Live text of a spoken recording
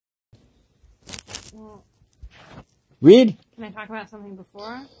Well, Read. can I talk about something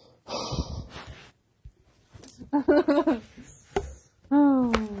before?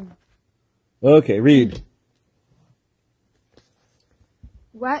 Oh. Okay, read.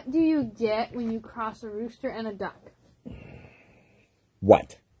 What do you get when you cross a rooster and a duck?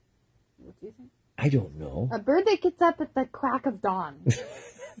 What? What do you think? I don't know. A bird that gets up at the crack of dawn.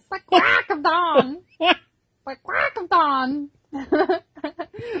 The crack of dawn. The crack of dawn. What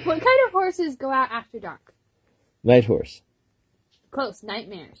kind of horses go out after dark? Night horse. Close.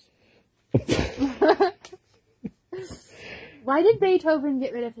 Nightmares. Why did Beethoven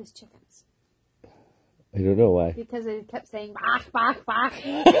get rid of his chickens? I don't know why. Because they kept saying, bach, bach, bach.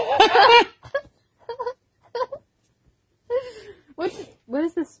 What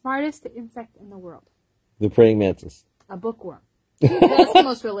is the smartest insect in the world? The praying mantis. A bookworm. That's the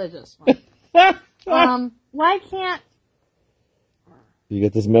most religious one. Why can't... You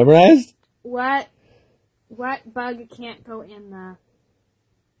get this memorized? What bug can't go in the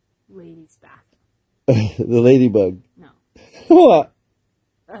ladies' bathroom? The ladybug. No. What?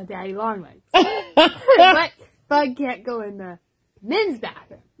 Daddy Longlegs. What bug can't go in the men's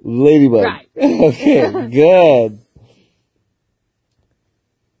bathroom? Ladybug. Right. Okay, good.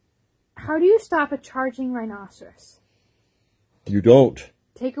 How do you stop a charging rhinoceros? You don't.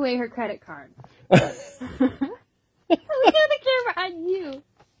 Take away her credit card. Look at the camera on you.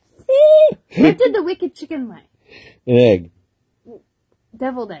 What did the wicked chicken lay? An egg.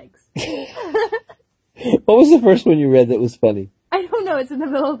 Deviled eggs. What was the first one you read that was funny? I don't know. It's in the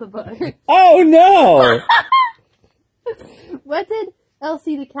middle of the book. Oh, no! What did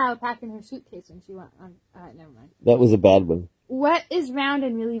Elsie the cow pack in her suitcase when she went on... never mind. That was a bad one. What is round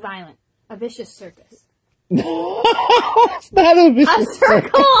and really violent? A vicious circus. It's not a vicious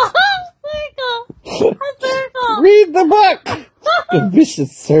Circle! A circle! Read the book! The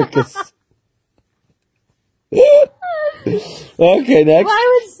vicious circus. Okay, next.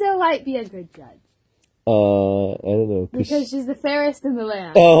 Why would Snow White be a good judge? I don't know. Because she's the fairest in the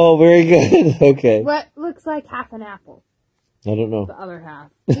land. Oh, very good. Okay. What looks like half an apple? I don't know. The other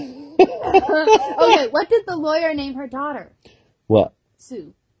half. Okay, what did the lawyer name her daughter? What?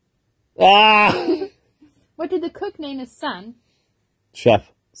 Sue. Ah! What did the cook name his son?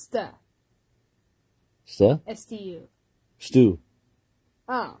 Chef. Stu. Stu? S-T-U. Stew.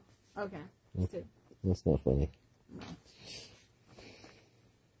 Oh, okay. Stu. That's not funny. No.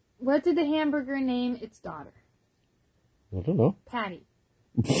 What did the hamburger name its daughter? I don't know. Patty.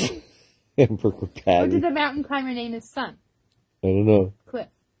 Hamburger patty. What did the mountain climber name his son? I don't know. Cliff.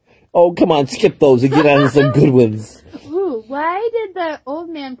 Oh, come on, skip those and get on to some good ones. Ooh, why did the old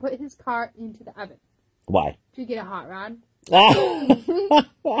man put his car into the oven? Why? To get a hot rod.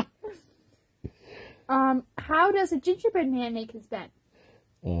 Ah! How does a gingerbread man make his bed?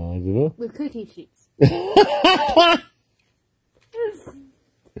 I don't know. With cookie sheets.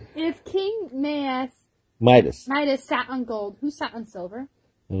 If King Midas. sat on gold, who sat on silver?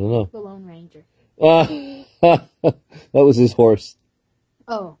 I don't know. The Lone Ranger. That was his horse.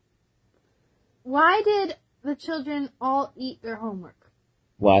 Oh. Why did the children all eat their homework?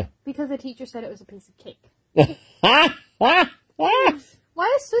 Why? Because the teacher said it was a piece of cake.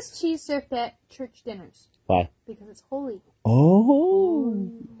 Why is Swiss cheese served at church dinners? Why? Because it's holy.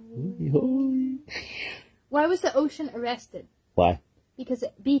 Oh. Holy. Why was the ocean arrested? Why? Because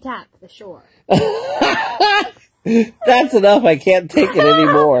it beat up the shore. That's enough. I can't take it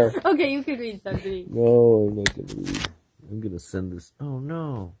anymore. Okay, you can read something. No, I'm not going to read. I'm going to send this. Oh,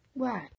 no. What?